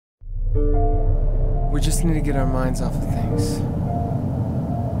We just need to get our minds off of things.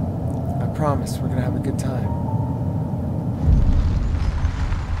 I promise we're gonna have a good time.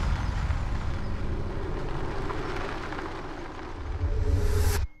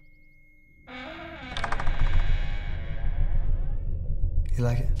 You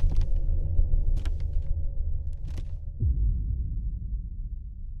like it?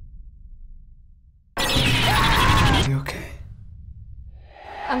 You okay?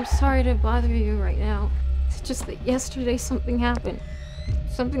 I'm sorry to bother you right now. It's just that yesterday something happened.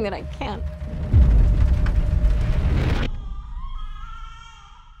 Something that I can't.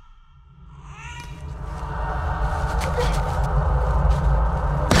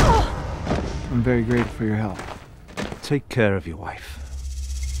 I'm very grateful for your help. Take care of your wife.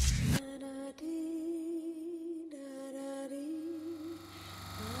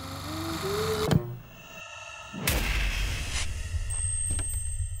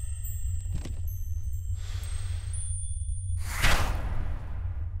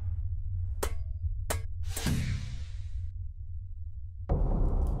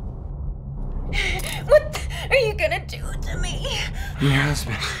 What are you gonna do to me? I'm your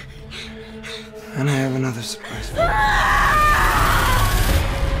husband. And I have another surprise for you.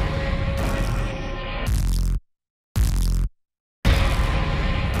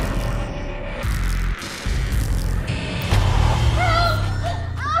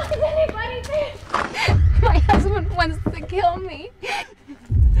 My husband wants to kill me.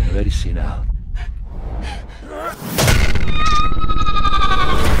 Very senile.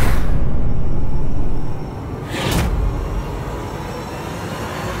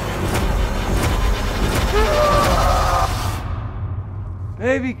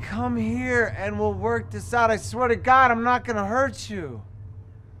 Baby, come here and we'll work this out. I swear to God, I'm not gonna hurt you.